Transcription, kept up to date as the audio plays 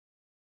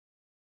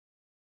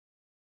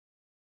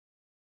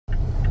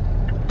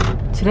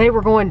Today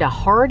we're going to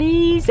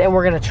Hardee's and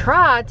we're going to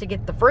try to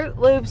get the Froot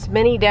Loops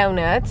Mini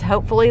Donuts.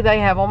 Hopefully they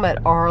have them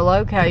at our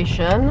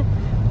location.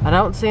 I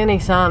don't see any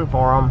sign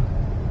for them.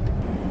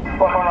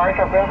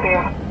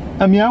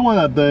 Yeah, I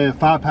want the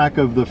 5-pack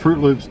of the Froot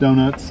Loops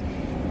Donuts.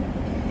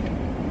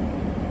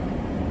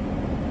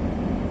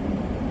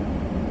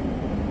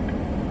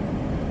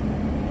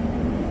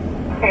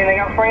 Anything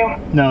else for you?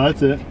 No,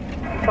 that's it.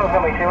 So it's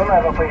going to be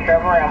 211, please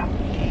drive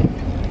around.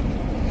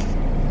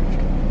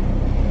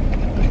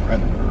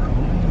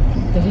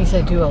 Did he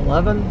say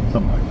 211?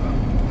 Something like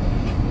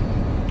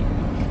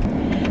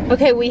that.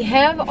 Okay, we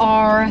have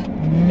our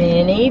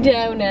mini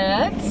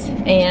donuts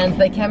and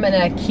they come in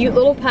a cute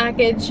little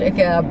package, like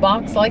a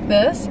box like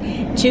this.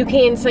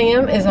 Toucan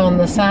Sam is on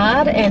the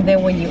side, and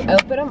then when you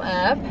open them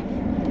up,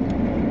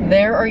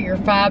 there are your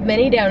 5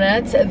 mini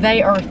donuts.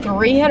 They are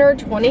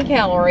 320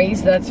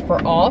 calories. That's for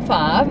all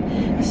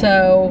 5.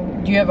 So,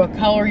 do you have a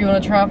color you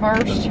want to try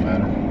first? Doesn't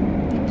matter.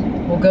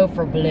 We'll go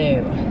for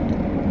blue.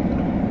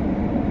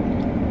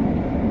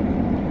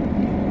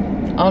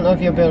 I don't know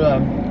if you'll be able to,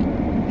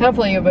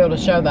 hopefully you'll be able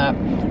to show that.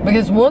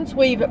 Because once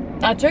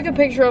I took a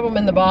picture of them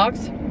in the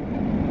box,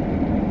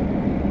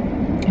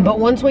 but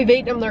once we've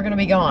eaten them, they're gonna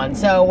be gone.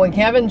 So when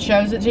Kevin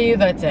shows it to you,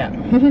 that's it.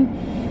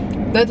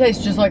 That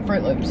tastes just like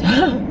Froot Loops.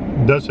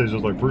 It does taste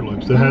just like Froot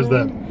Loops. It has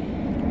that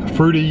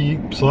fruity,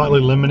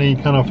 slightly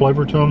lemony kind of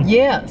flavor to them.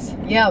 Yes,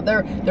 yeah,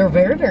 they're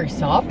very, very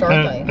soft,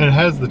 aren't they? And it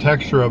has the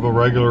texture of a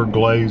regular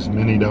glazed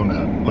mini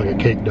donut, like a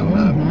cake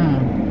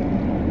donut.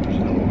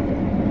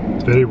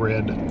 It's very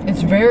red.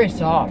 It's very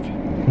soft.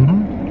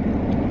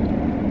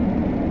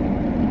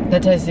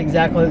 That tastes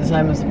exactly the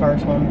same as the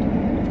first one.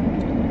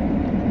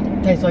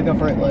 Tastes like a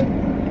Froot Loop.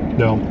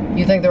 No.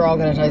 You think they're all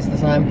gonna taste the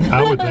same?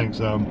 I would think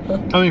so.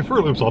 I mean,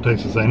 Froot Loops all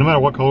taste the same, no matter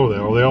what color they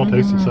are. They all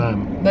taste the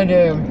same. They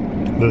do.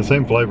 They're the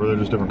same flavor, they're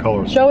just different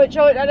colors. Show it,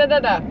 da da da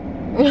da.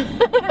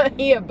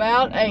 He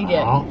about ate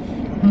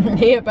it.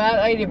 He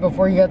about ate it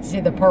before you got to see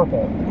the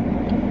purple.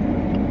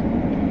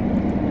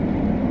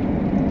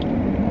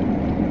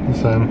 The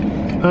same.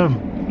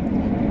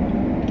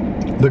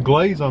 The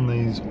glaze on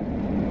these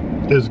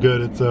is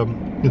good. It's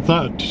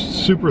not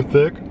super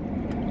thick,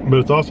 but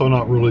it's also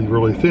not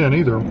really thin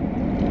either.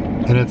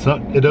 And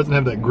it doesn't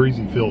have that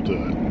greasy feel to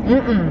it.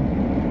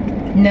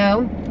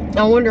 No.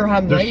 I wonder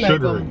how they make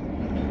sugary.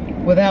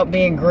 them without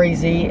being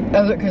greasy.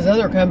 Because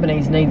other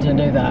companies need to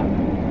do that.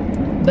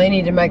 They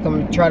need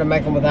to try to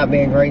make them without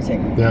being greasy.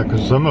 Yeah,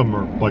 because some of them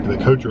are like they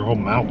coat your whole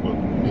mouth with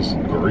this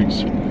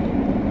grease.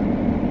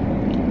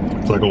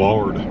 It's like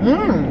lard.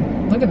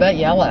 Look at that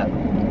yellow.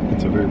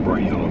 It's a very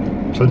bright yellow.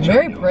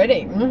 Very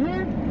pretty.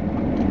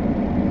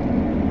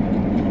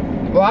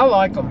 Well, I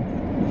like them.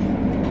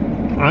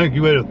 I think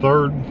you ate a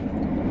third,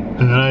 and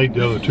then I ate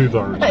the other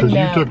 2/3 because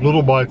you took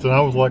little bites, and I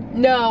was like,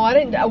 no, I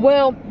didn't.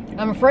 Well,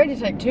 I'm afraid to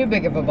take too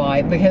big of a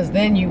bite because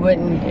then you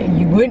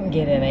wouldn't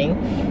get any.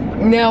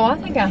 No, I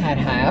think I had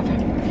half.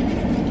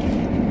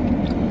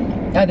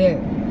 I do.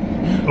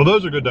 Well,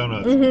 those are good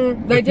donuts.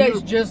 They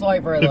taste just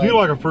like Froot Loops. If you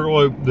like a Froot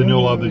Loop, then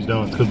you'll love these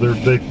donuts because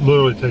they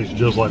literally taste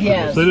just like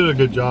Froot Loops. They did a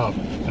good job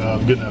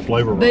getting that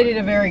flavor right. They did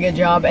a very good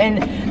job,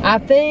 and I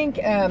think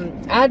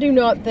I do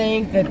not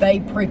think that they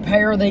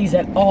prepare these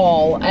at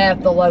all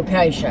at the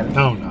location.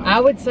 Oh no! I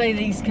would say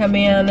these come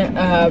in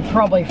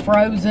probably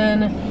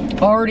frozen,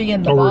 already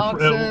in the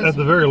boxes. At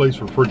the very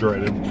least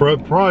refrigerated.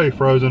 Probably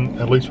frozen,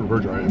 at least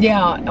refrigerated.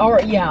 Yeah,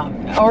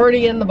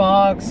 already in the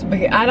box.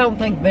 But I don't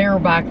think they're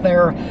back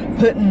there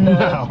putting,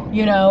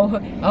 you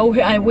know,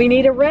 oh, we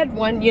need a red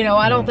one. You know,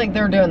 I don't think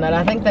they're doing that.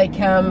 I think they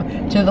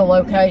come to the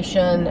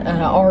location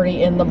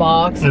already in the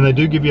box. And they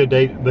do give you a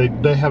date.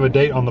 They have a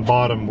date on the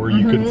bottom where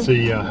you can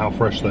see how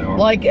fresh they are.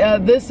 Like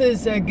this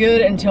is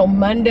good until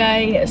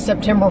Monday,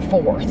 September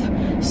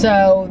 4th.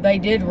 So they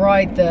did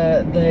write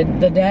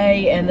the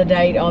day and the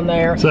date on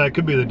there. So that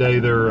could be the day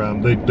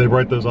they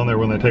write those on there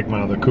when they take them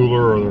out of the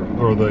cooler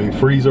or the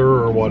freezer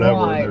or whatever.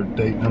 Right. They're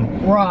dating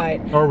them.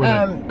 Right. Or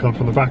when they come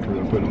from the factory,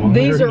 they're putting them on.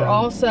 These are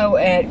also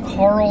at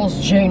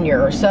Carl's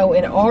Jr. So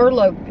in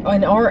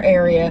our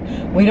area,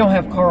 we don't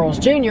have Carl's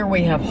Jr.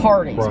 We have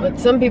Hardee's, but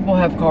some people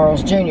have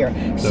Carl's Jr.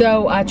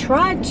 So I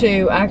tried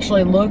to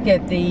actually look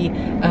at the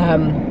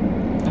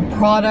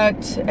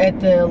product at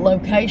the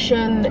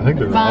location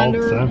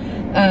finder.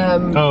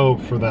 All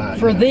the same.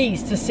 For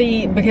these to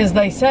see, because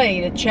they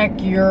say to check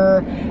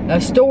your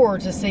store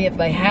to see if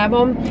they have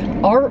them.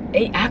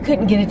 I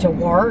couldn't get it to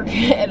work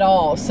at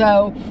all,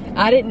 so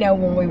I didn't know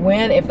when we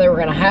went if they were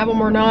going to have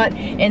them or not.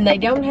 And they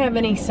don't have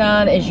any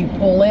sign as you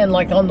pull in,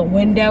 like on the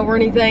window or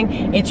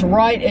anything. It's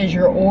right as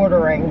you're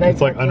ordering. It's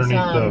like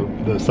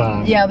underneath the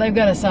sign. Yeah, they've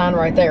got a sign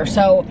right there.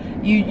 So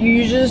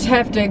you just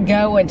have to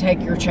go and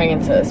take your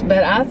chances.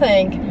 But I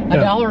think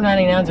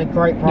 $1.99 is a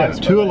great price.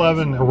 Yeah,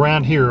 $2.11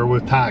 around here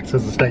with tax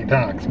as a state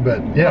tax.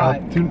 But yeah,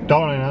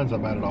 $2.99 is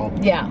not bad at all.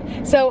 Yeah.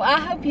 So I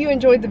hope you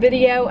enjoyed the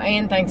video,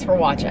 and thanks for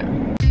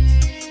watching.